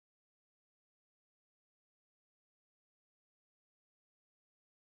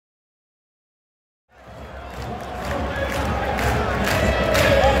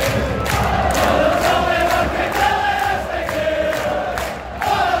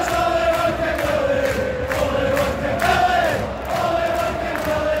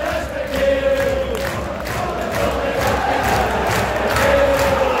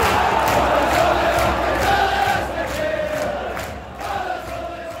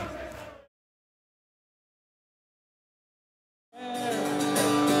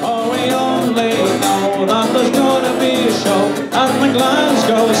know that there's gonna be a show at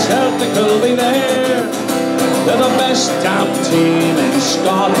McNeill, Celtic will be there. They're the best damn team in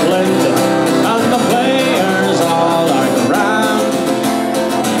Scotland, and the players all are grand.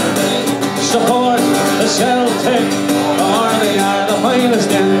 Support the Celtic, or they are the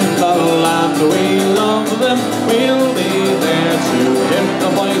finest in the land. We love them, we'll be there to give the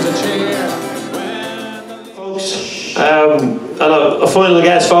boys a cheer. Folks, and a final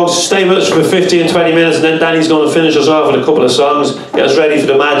guess, folks, stay with us for 15 and 20 minutes, and then Danny's going to finish us off with a couple of songs, get us ready for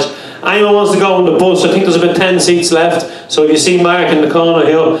the match. Anyone wants to go on the bus, I think there's about 10 seats left, so if you see Mark in the corner,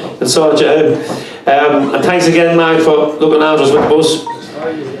 he'll sort you out. And thanks again, Mark, for looking after us with the bus.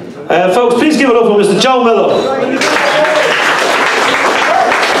 Folks, please give it up for Mr. Joe Miller.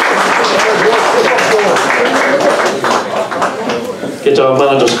 Get your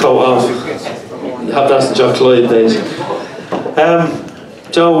manager's coat off. Have that in Jock Lloyd days.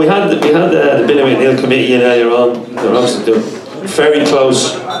 Joe, we had the Billy McNeill committee in earlier on. They're obviously very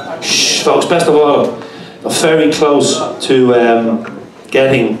close. Shh, folks, best of all, they're very close to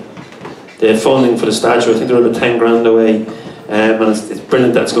getting the funding for the statue. I think they're about 10 grand away. And it's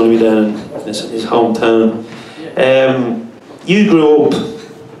brilliant that's going to be down in his hometown. You grew up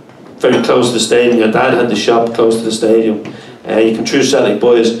very close to the stadium. Your dad had the shop close to the stadium. You came through Celtic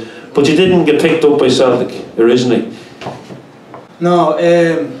boys, but you didn't get picked up by Celtic originally. No,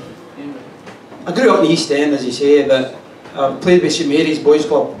 I grew up in the East End, as you say, but I played with St Mary's Boys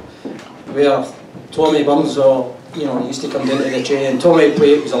Club, where Tommy Burns, used to come down to the train. Tommy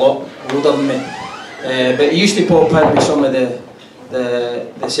was a lot older than me. But he used to pop in with some of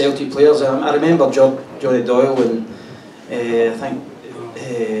the Celtic players. I remember Johnny Doyle and I think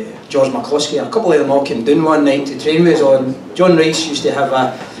George McCluskey. A couple of them all came down one night to train with us on. John Rice used to have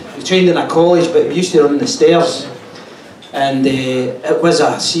he trained in a college, but we used to run the stairs, and it was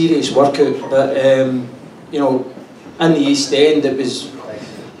a serious workout. But in the East End, it was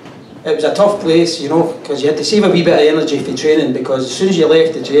a tough place, because you had to save a wee bit of energy for training, because as soon as you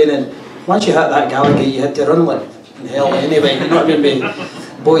left the training, once you hit that Gallagher, you had to run like in hell anyway, you know what I mean,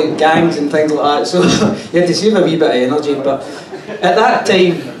 with boy gangs and things like that, so you had to save a wee bit of energy. But at that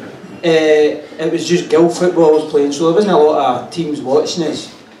time, it was just guild football I was playing, so there wasn't a lot of teams watching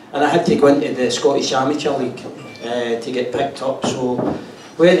us, and I had to go into the Scottish Amateur League to get picked up. So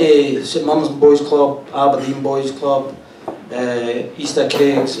went to St Mirren's Boys Club, Aberdeen Boys Club, Easter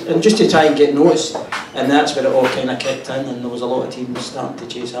Craigs, and just to try and get noticed, and that's where it all kind of kicked in, and there was a lot of teams starting to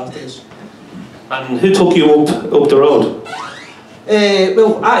chase after us. And who took you up the road?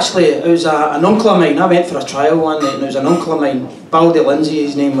 Well, actually, it was an uncle of mine. I went for a trial one night, and it was an uncle of mine, Baldy Lindsay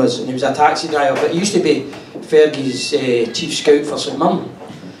his name was, and he was a taxi driver, but he used to be Fergie's chief scout for St Mirren,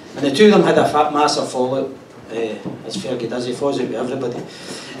 and the two of them had a massive fallout, as Fergie does, he falls out with everybody.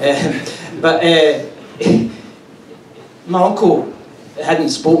 But my uncle hadn't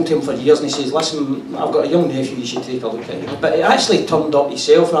spoken to him for years, and he says, listen, I've got a young nephew, you should take a look at him. But he actually turned up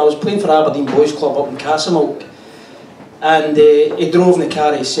himself, and I was playing for Aberdeen Boys Club up in Castlemilk, and he drove in the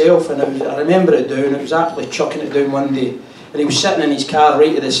car himself, and I remember it down, it was actually chucking it down one day, and he was sitting in his car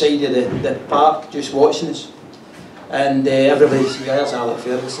right at the side of the park, just watching us. And everybody said, there's Alec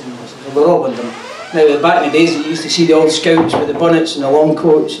Ferguson. We're all wondering. Now, back in the days, you used to see the old scouts with the bonnets and the long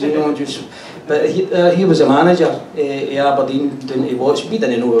coats, but he was a manager at Aberdeen, doing to watch. We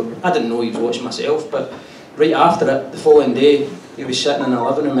didn't know, I didn't know he was watching myself, but right after it, the following day, he was sitting in the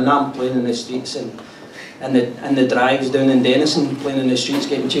living room, and I'm playing in the streets and the drives down in Denison, playing in the streets,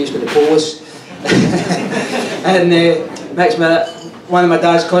 getting chased with the police. And next minute, one of my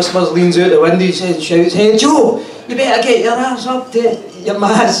dad's customers leans out the window and shouts, "Hey Joe, you better get your ass up to your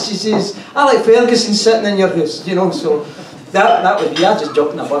mass." She says, "Alec Ferguson sitting in your house," so that was me. I just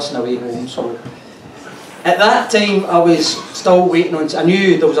jumped in a bus on the way home. So at that time, I was still waiting on. I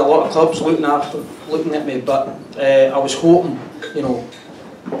knew there was a lot of clubs looking at me, but I was hoping, I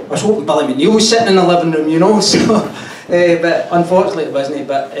was hoping Billy McNeill was sitting in the living room, So, but unfortunately it wasn't.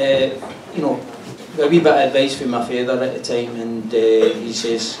 But a wee bit of advice from my father at the time, and he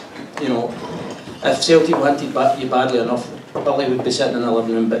says, if Celtic wanted you badly enough, Billy would be sitting in the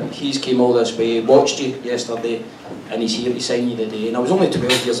living room, but he's came all this way, watched you yesterday, and he's here to sign you today. And I was only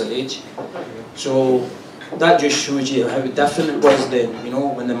 12 years of age, so that just shows you how different it was then,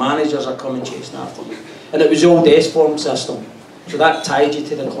 when the managers are coming chasing after you. And it was the old S-form system, so that tied you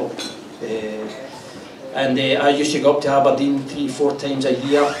to the club. And I used to go up to Aberdeen 3-4 times a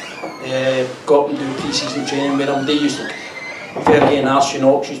year, go up and do pre-season training with them. They used to, Fergie and Arsene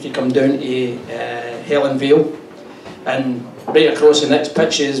Ox used to come down to Helen Vale, and right across the next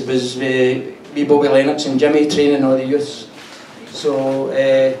pitches was wee Bobby Lennox and Jimmy training all the youths. So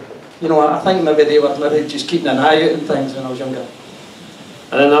you know, I think maybe they were maybe just keeping an eye out on things when I was younger.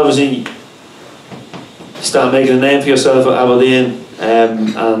 And then obviously you start making a name for yourself at Aberdeen,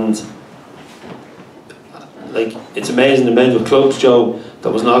 and like it's amazing the amount of clubs, Joe,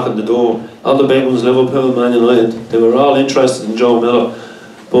 that was knocking the door. All the big ones, Liverpool, Man United, they were all interested in Joe Miller,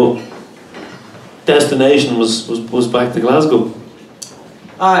 but destination was back to Glasgow.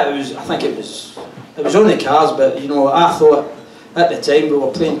 I think it was on the cards, but you know, I thought at the time we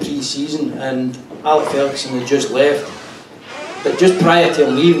were playing pre-season and Alec Ferguson had just left. But just prior to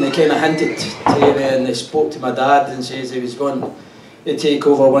him leaving, they kind of hinted to me, and they spoke to my dad and says he was going to take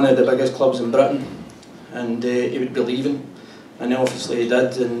over one of the biggest clubs in Britain, and he would be leaving. And obviously he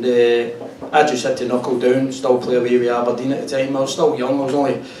did, and I just had to knuckle down, still play away with Aberdeen at the time. I was still young, I was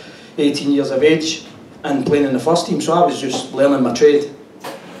only 18 years of age and playing in the first team, so I was just learning my trade.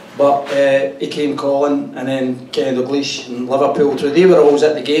 But he came calling, and then Kenny Dalglish and Liverpool too. They were always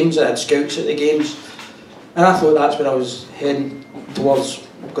at the games, I had scouts at the games, and I thought that's where I was heading towards,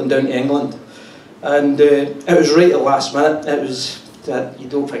 going down to England. And it was right at the last minute. It was that you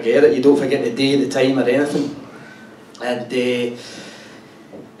don't forget it, you don't forget the day, the time or anything. And Ian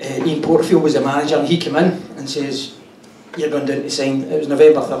Porterfield was the manager, and he came in and says, "You're going down to sign." It was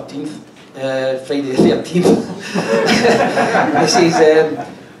November 13th, Friday the 13th. He says,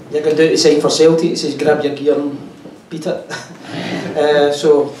 "You're going down to sign for Celtic." He says, "Grab your gear and beat it."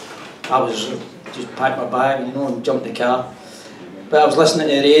 So I was just packed my bag, you know, and jumped in the car. But I was listening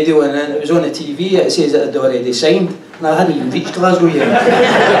to the radio, and then it was on the TV, it says that I'd already signed, and I hadn't even reached Glasgow yet.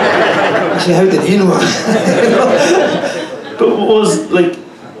 I said, how did he know? But was like,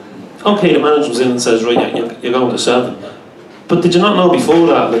 okay, the manager was in and says, right, you're going to Celtic. But did you not know before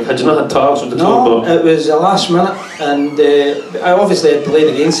that? Like, had you not had talks with the club? No, it was the last minute, and I obviously had played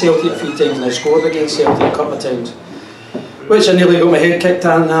against Celtic a few times, and I scored against Celtic a couple of times, which I nearly got my head kicked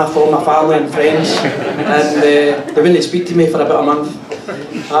in half for my family and friends, and they wouldn't speak to me for about a month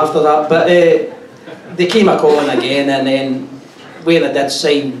after that. But they came a calling again, and then when I did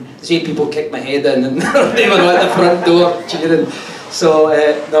sign, see people kicked my head in, and they were at the front door cheering. So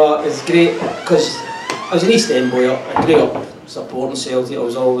no, it was great, because I was an East End boy. I grew up supporting Celtic. I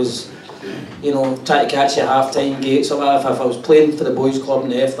was always, you know, trying to catch the half-time gates or whatever. If I was playing for the boys' club in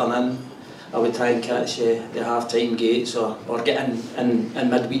the afternoon, I would try and catch the half-time gates or get in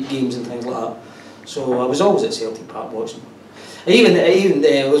midweek games and things like that. So I was always at Celtic Park watching. Even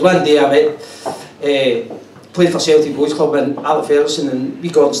there was one day I met, played for Celtic Boys Club, and Alec Ferguson and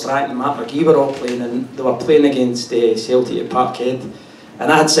Gordon Strachan and Matt McGee were all playing, and they were playing against Celtic at Parkhead,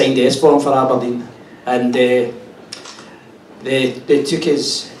 and I had signed S for him for Aberdeen, and they took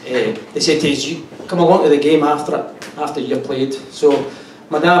his, they said to us, "You come along to the game after you've played." So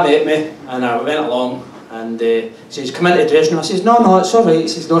my dad met me, and I went along, and he says, "Come into the dressing room." I says, "No, it's all right." He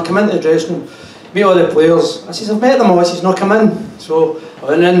says, "No, come into the dressing room, meet all the players." I says, "I've met them all." He says, "No, come in." So I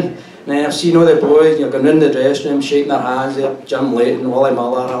went in, and then I've seen all the boys, you're going in the dressing room, shaking their hands there, Jim Layton, Willie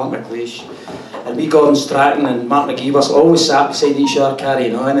Miller, Alec McLeish, and Gordon Strachan and Mark McGee were always sat beside each other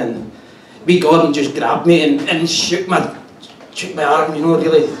carrying on, and Gordon just grabbed me and shook my arm, you know,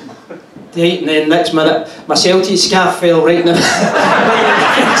 really tight, and then next minute my Celtic scarf fell right in the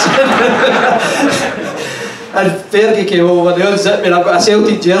and Fergie came over, they unzipped me, and I've got a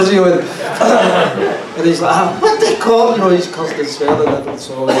Celtic jersey on, and he's like, "What they call?" You know, he's cussed and swearing and everything.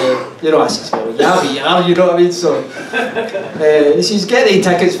 So you know, I says, "Well, yeah, you know what I mean." So he says, "Get the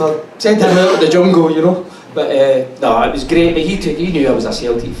tickets for, send him out of the jungle," you know. But no, it was great. But he knew I was a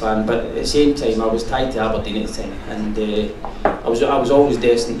Celtic fan, but at the same time I was tied to Aberdeen at the time, and I was always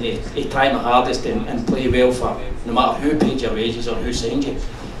destined to try my hardest and play well for no matter who paid your wages or who signed you,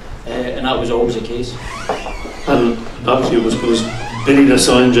 and that was always the case. And obviously it was Billy that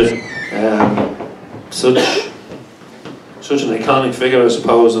signed you, such an iconic figure, I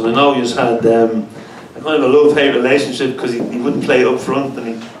suppose. And I know you had a kind of a love-hate relationship, because he wouldn't play up front and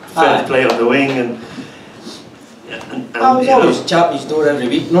he failed to play on the wing, and I was always chapping his door every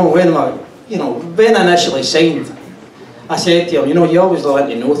week. No, when I initially signed, I said to him, you know, you always like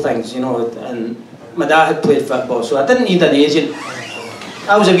to know things, you know, and my dad had played football, so I didn't need an agent.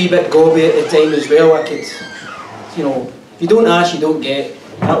 I was a wee bit gobby at the time as well. I could, you know, if you don't ask, you don't get.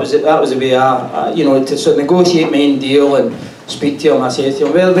 That was the way I you know, to sort of negotiate my own deal and speak to him. I said to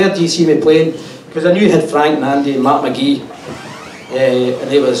him, "Well, where do you see me playing?" Because I knew he had Frank and Andy and Matt McGee. And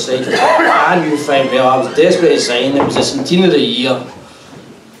they were saying, I knew fine well, I was desperate to sign, it was the centenary of the year,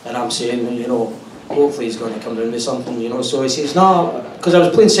 and I'm saying, you know, hopefully he's going to come down with something, you know. So he says, no, because I was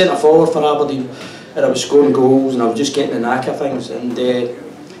playing centre forward for Aberdeen, and I was scoring goals, and I was just getting the knack of things, and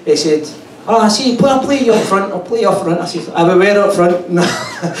he said, I see, I'll play you up front, I'll play you up front. I said, I will wear up front. No.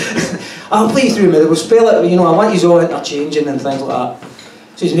 I'll play you through middle, we'll spell it, you know, I want you all interchanging and things like that.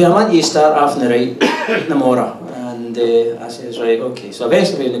 So he said, I want you to start off on the right tomorrow. And I says, right, okay. So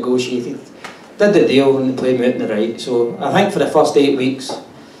eventually we negotiated, did the deal and they played me out on the right. So I think for the first 8 weeks,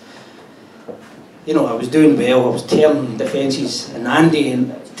 you know, I was doing well, I was tearing defences and Andy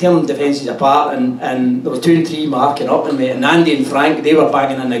and tearing defences apart and there was 2 and 3 marking up on me and Andy and Frank, they were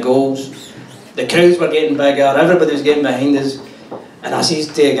banging in the goals. The crowds were getting bigger, everybody was getting behind us. And I says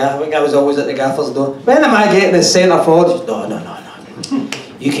to the gaffer, I think I was always at the gaffer's door, when am I getting the centre forward? He says, no.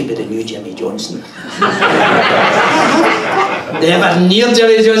 You could be the new Jimmy Johnson. Never near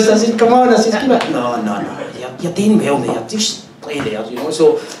Jimmy Johnson. I said, come on. I said, keep it. No. You're doing well there. Just play there, you know.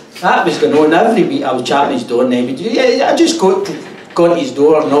 So that was going on. Every week I was chatting his door and then I just got to his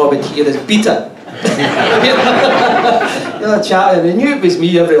door and all I would hear is Peter. You know, chatting. I knew it was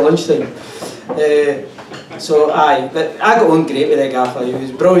me every lunchtime. So I got on great with the gaffer. He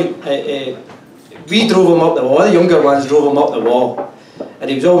was brilliant. We drove him up the wall. The younger ones drove him up the wall. And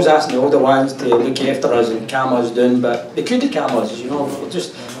he was always asking the older ones to look after us and calm us down, but they couldn't calm us, you know.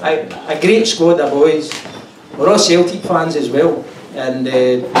 Just a great squad of boys. We're all Celtic fans as well. And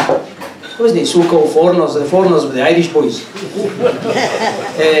wasn't it so-called foreigners? The foreigners were the Irish boys.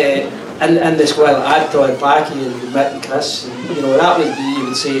 And the squad, Adto and Clacky and Mick and Chris, and, you know, that would be, you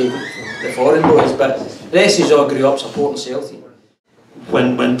would say, the foreign boys, but the rest of us all grew up supporting Celtic.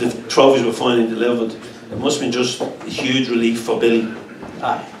 When the trophies were finally delivered, it must have been just a huge relief for Billy.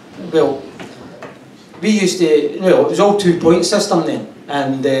 Aye. Well, we used to, you know, it was all 2-point system then,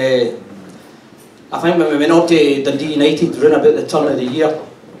 and I think when we went up to Dundee United around about the turn of the year,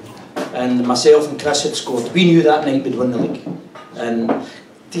 and myself and Chris had scored, we knew that night we'd win the league. And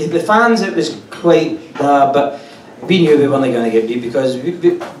the fans, it was quite bad, but we knew we weren't going to get beat because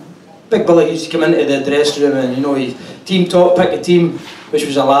Big Billy used to come into the dressing room and, you know, he team talk, pick a team, which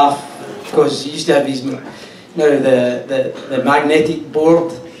was a laugh because he used to have his, you know, the magnetic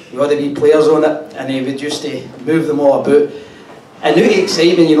board with all the wee players on it, and he would just move them all about. And out of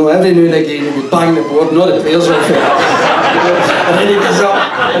excitement, you know, every now and again he would bang the board and all the players off it. And then he goes up,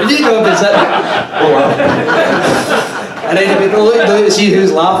 and you go up and sit, oh wow. And then he would look down to see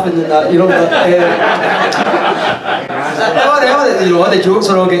who's laughing and that, you know. All the jokes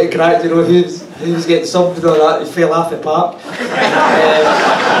are all getting cracked, you know, who's getting subbed and all that, he fell off the park.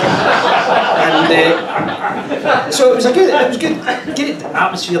 So it was good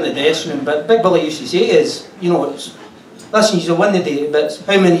atmosphere in the dressing room, but Big Billy used to say is, you know, listen, you'll win the day, but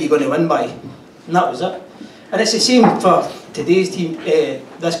how many are you going to win by? And that was it. And it's the same for today's team,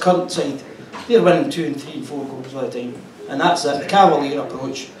 this current side. They're winning 2 and 3 and 4 goals all the time. And that's it, the Cavalier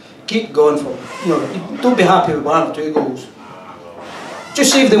approach. Keep going for, you know, don't be happy with 1 or 2 goals.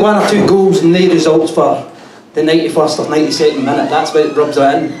 Just save the 1 or 2 goals and the results for the 91st or 92nd minute, that's what it rubs it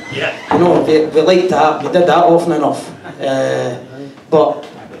in. Yeah. You know, we liked that, we did that often enough. But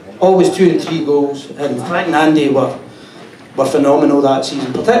always 2 and 3 goals, and Frank and Andy were phenomenal that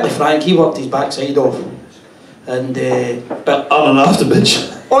season, particularly Frank, he worked his backside off. And, but on and off the pitch?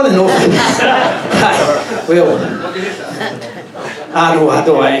 On and off. Well, I don't want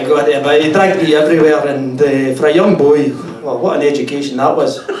to go there, but he dragged me everywhere, and for a young boy, well, what an education that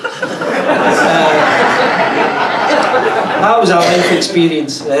was. That was a life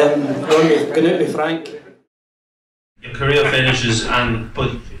experience, going out with Frank. Your career finishes,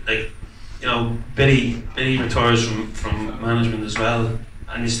 but like, you know, Billy retires from management as well,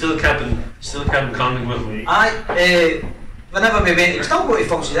 and you still kept in contact with him. Whenever we went, we still go to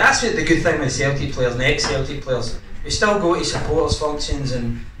functions. That's the good thing with Celtic players and ex-Celtic players. We still go to supporters functions,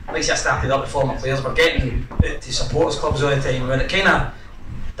 and like I started up with former players, we're getting to supporters clubs all the time. When it kind of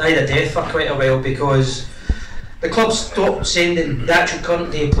died a death for quite a while because the club stopped sending the actual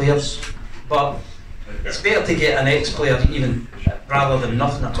current day players, but it's better to get an ex-player even rather than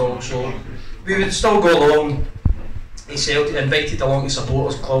nothing at all. So we would still go along to Celtic, invited along to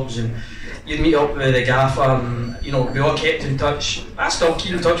supporters clubs, and you'd meet up with the gaffer, and you know, we all kept in touch. I still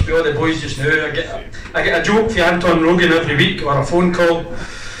keep in touch with all the boys just now. I get a joke from Anton Rogan every week or a phone call,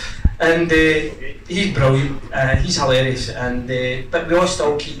 and he's brilliant, he's hilarious, and but we all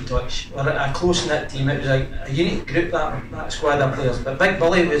still keep in touch. We're a close-knit team. It was a unique group, that squad of players, but Big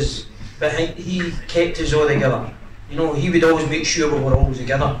Billy was behind, he kept us all together. You know, he would always make sure we were always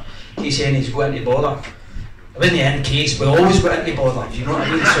together in case anybody's going to bother. It wasn't in case, we always went into bother, you know what I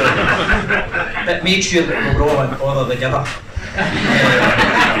mean? So, but made sure that we were all in bother together.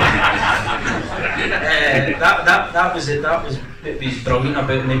 That was it, that was what was brilliant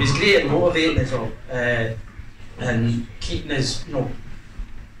about him. He was great at motivating us all, and keeping us, you know,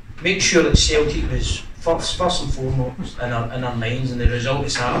 make sure that Celtic was first and foremost in our minds, and the result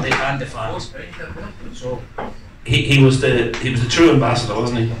of Saturday and the fans. So he was the true ambassador,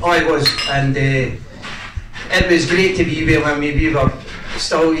 wasn't he? Oh, he was, and it was great to be there when we were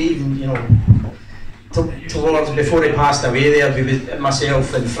still even, you know, towards before he passed away. There, we was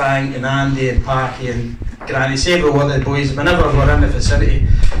myself and Frank and Andy and Parky and Granny, several other boys. Whenever we were in the facility,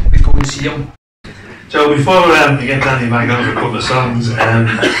 we'd go and see him. Joe, before we get Danny back on for a couple of songs,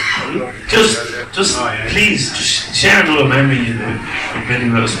 just please just share another memory of Billy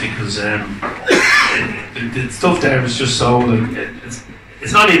with us, because the stuff there was just so like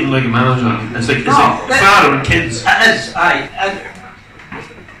it's not even like a manager. It's like father and kids. It is.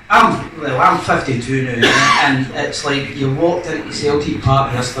 I'm 52 now, and it's like you walked into Celtic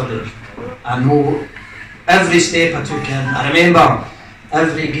Park yesterday. I know every step I took in. I remember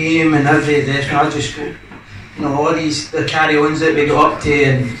every game and every day. I just go, you know, all the carry-ons that we got up to,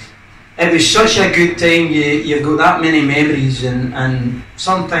 and it was such a good time. You've got that many memories, and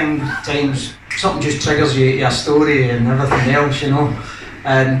sometimes something just triggers you to a story and everything else, you know,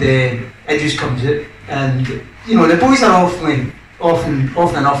 and it just comes out. And you know, the boys are often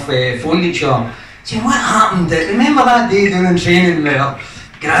enough phoned each other, saying, what happened? Remember that day down in training where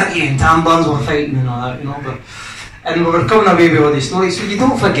Granty and Tam Burns were fighting and all that, you know, and we were coming away with all these stories. So you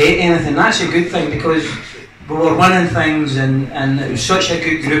don't forget anything. That's a good thing, because we were winning things, and it was such a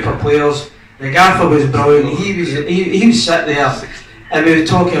good group of players. The gaffer was brilliant. He was sat there, and we were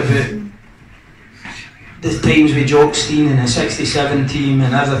talking about the times with Jockstein and the 67 team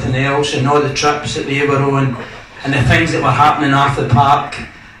and everything else, and all the trips that they were on, and the things that were happening off the park,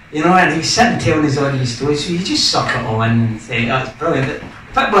 you know, and he's sitting telling us all these stories. So you just suck it all in and think, that's brilliant.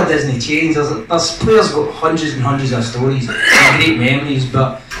 Football doesn't change. There's players got hundreds and hundreds of stories, great memories,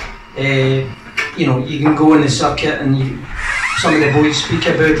 but you know, you can go on the circuit and some of the boys speak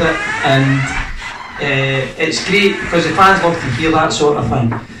about it, and it's great because the fans love to hear that sort of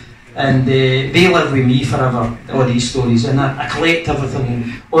thing, and they live with me forever, all these stories, and I collect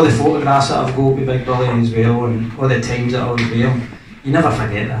everything, all the photographs that I've got with Big Billy as well, and all the times that I was there. You never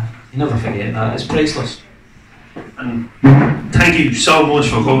forget that. It's priceless. And thank you so much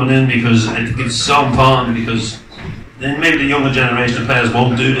for coming in, because I think it's so important, because then maybe the younger generation of players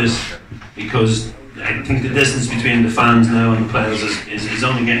won't do this, because I think the distance between the fans now and the players is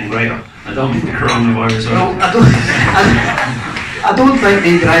only getting greater. I don't think the coronavirus. Well, I don't think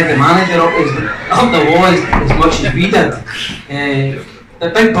they drive the manager up the wall as much as we did. The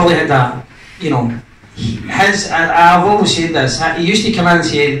Big Billy had that, you know, I've always said this, he used to come in and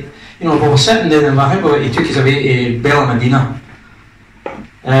say, you know, we were sitting down and I think he took us away to Bella Medina,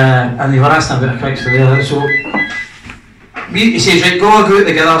 and they were asking about a fix for there, so he says, right, go out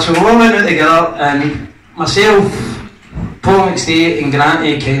together. So we all went out together, and myself, Paul McStay and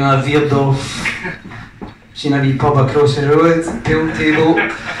Granty kind of veered off, seen a wee pub across the road, pool table.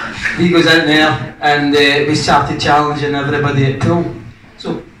 He goes in there, and we started challenging everybody at pool.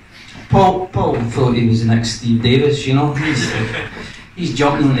 So Paul thought he was the next Steve Davis, you know. He's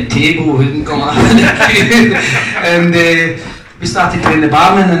jumping on the table, wouldn't come up in the queue. And we started playing the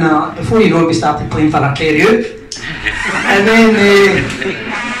barman, and before you know it, we started playing for a carry out. And then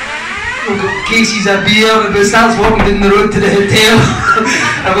we've got cases of beer, and we starts walking down the road to the hotel,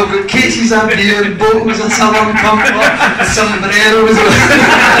 and we've got cases of beer, bottles of Southern Comfort, sombreros.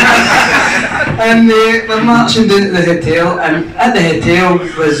 And we're marching down to the hotel, and at the hotel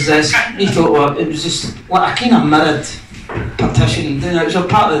was this, he thought, well, it was just like a kind of mirrored partition down. It was a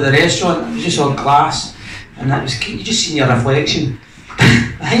part of the restaurant, it was just all glass, and that was, you just seen your reflection.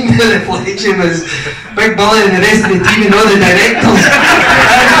 Behind the reflection was Big Billy and the rest of the team and all the directors.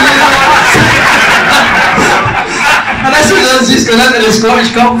 And this was us just going into the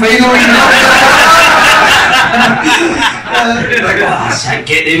Scottish Cup final, you know. Like, oh,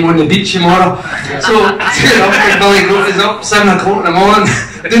 get them on the beach tomorrow. So, Big Billy got us up 7 o'clock in the morning,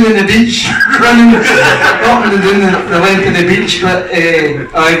 down on the beach, running up and down the length of the beach. But it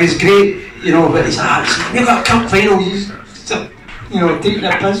was great, you know. But he said, we've got a cup final. You know, taking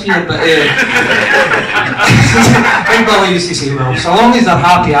a piss here, but Big Billy used to say, well, so long as they're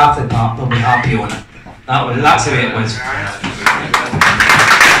happy after the part, they'll be happy on it. That's the way it was.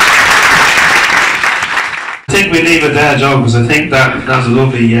 I think we leave it there, Joe, because I think that was a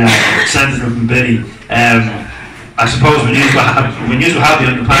lovely sentiment from Billy. I suppose when you were happy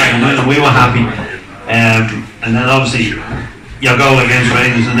on the park, and we were happy, and then obviously your goal against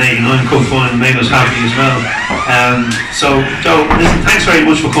Rangers in '89 Cup final made us happy as well. So, Joe, listen, thanks very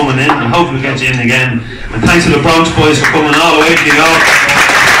much for coming in, and hopefully we'll get you in again. And thanks to the Bronx boys for coming all the way to New York.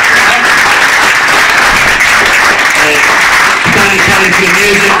 thanks to the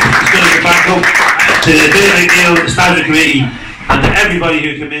music, as good as the backup, to the Bill McNeill, the standing committee, and to everybody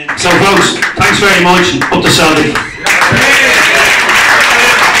who came in. So folks, thanks very much, up to Celtic.